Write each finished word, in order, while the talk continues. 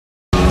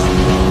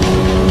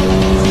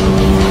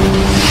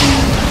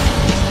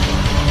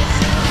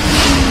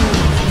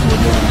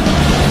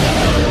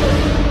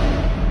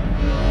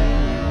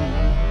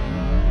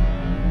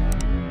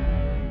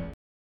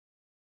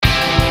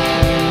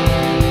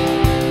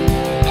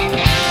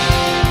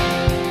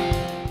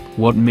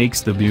What makes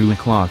the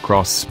Buick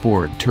LaCrosse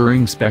Sport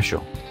Touring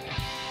special?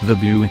 The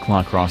Buick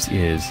LaCrosse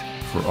is,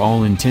 for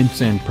all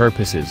intents and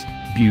purposes,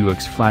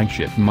 Buick's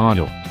flagship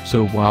model,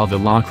 so while the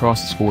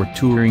LaCrosse Sport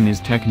Touring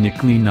is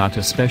technically not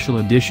a special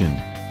edition,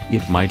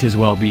 it might as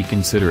well be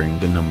considering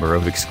the number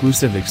of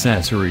exclusive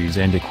accessories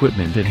and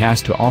equipment it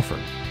has to offer.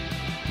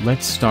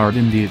 Let's start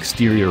in the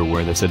exterior,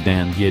 where the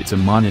sedan gets a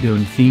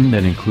monotone theme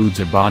that includes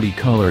a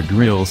body-colored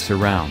grille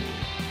surround.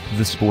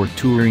 The Sport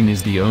Touring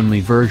is the only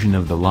version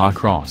of the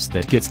LaCrosse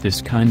that gets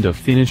this kind of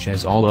finish,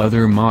 as all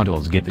other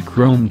models get the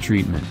chrome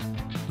treatment.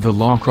 The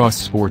LaCrosse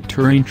Sport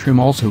Touring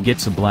trim also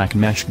gets a black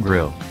mesh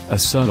grille, a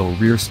subtle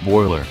rear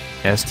spoiler,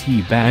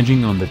 ST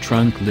badging on the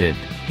trunk lid,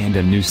 and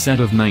a new set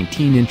of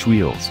 19-inch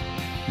wheels.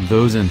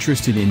 Those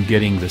interested in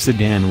getting the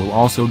sedan will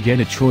also get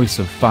a choice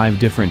of 5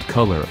 different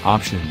color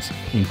options,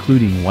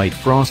 including white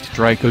frost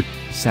tricoat,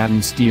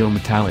 satin steel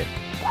metallic,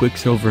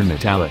 quicksilver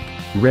metallic,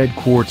 red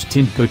quartz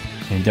tint coat,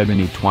 and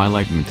ebony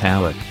twilight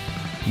metallic.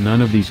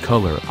 None of these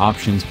color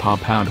options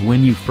pop out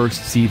when you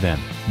first see them,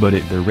 but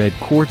the red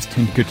quartz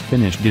tint coat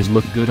finish does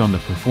look good on the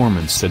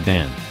performance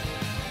sedan.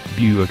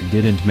 Buick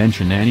didn't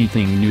mention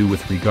anything new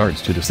with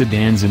regards to the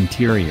sedan's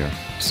interior,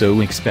 so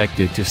expect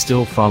it to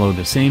still follow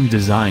the same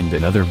design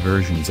that other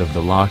versions of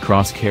the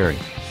LaCrosse carry.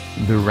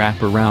 The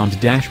wraparound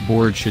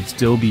dashboard should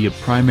still be a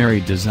primary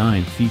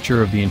design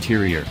feature of the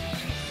interior.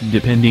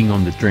 Depending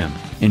on the trim,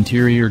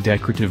 interior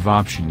decorative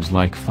options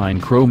like fine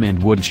chrome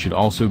and wood should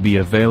also be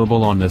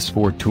available on the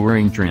Sport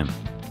Touring trim.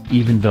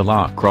 Even the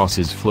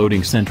LaCrosse's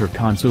floating center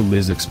console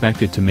is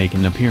expected to make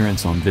an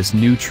appearance on this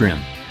new trim.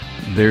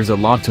 There's a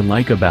lot to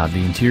like about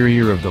the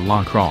interior of the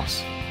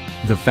LaCrosse.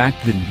 The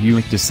fact that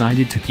Buick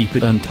decided to keep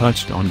it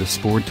untouched on the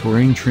Sport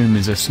Touring trim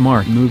is a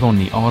smart move on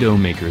the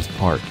automaker's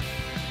part.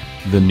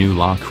 The new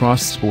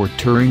LaCrosse Sport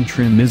Touring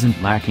trim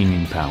isn't lacking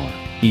in power,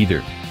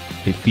 either.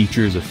 It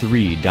features a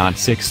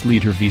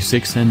 3.6-liter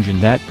V6 engine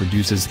that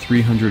produces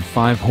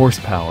 305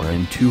 horsepower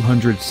and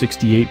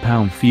 268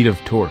 pound-feet of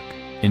torque,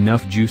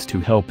 enough juice to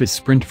help it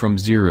sprint from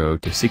 0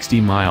 to 60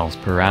 miles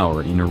per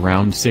hour in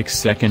around 6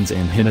 seconds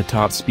and hit a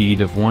top speed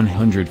of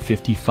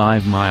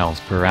 155 miles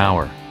per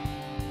hour.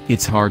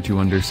 It's hard to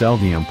undersell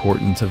the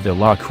importance of the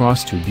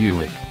LaCrosse to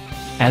Buick.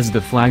 As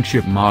the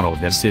flagship model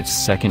that sits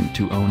second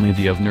to only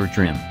the Avenir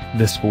trim,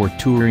 the Sport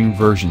Touring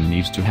version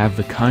needs to have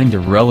the kind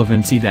of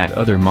relevancy that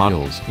other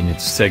models in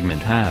its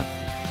segment have.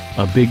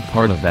 A big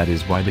part of that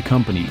is why the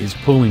company is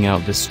pulling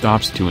out the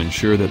stops to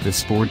ensure that the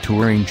Sport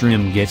Touring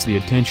trim gets the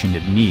attention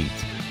it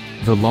needs.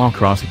 The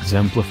LaCrosse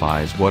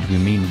exemplifies what we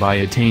mean by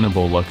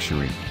attainable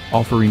luxury,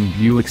 offering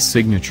Buick's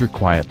signature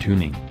quiet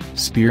tuning,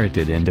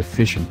 spirited and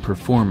efficient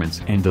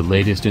performance, and the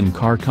latest in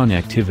car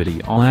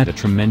connectivity, all at a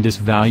tremendous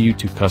value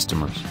to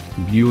customers,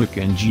 Buick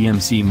and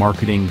GMC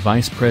Marketing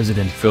Vice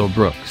President Phil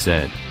Brook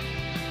said.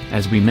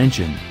 As we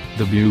mentioned,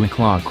 the Buick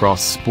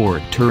LaCrosse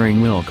Sport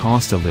Touring will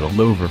cost a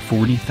little over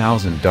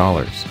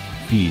 $40,000,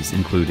 fees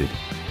included.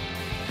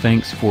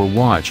 Thanks for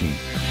watching.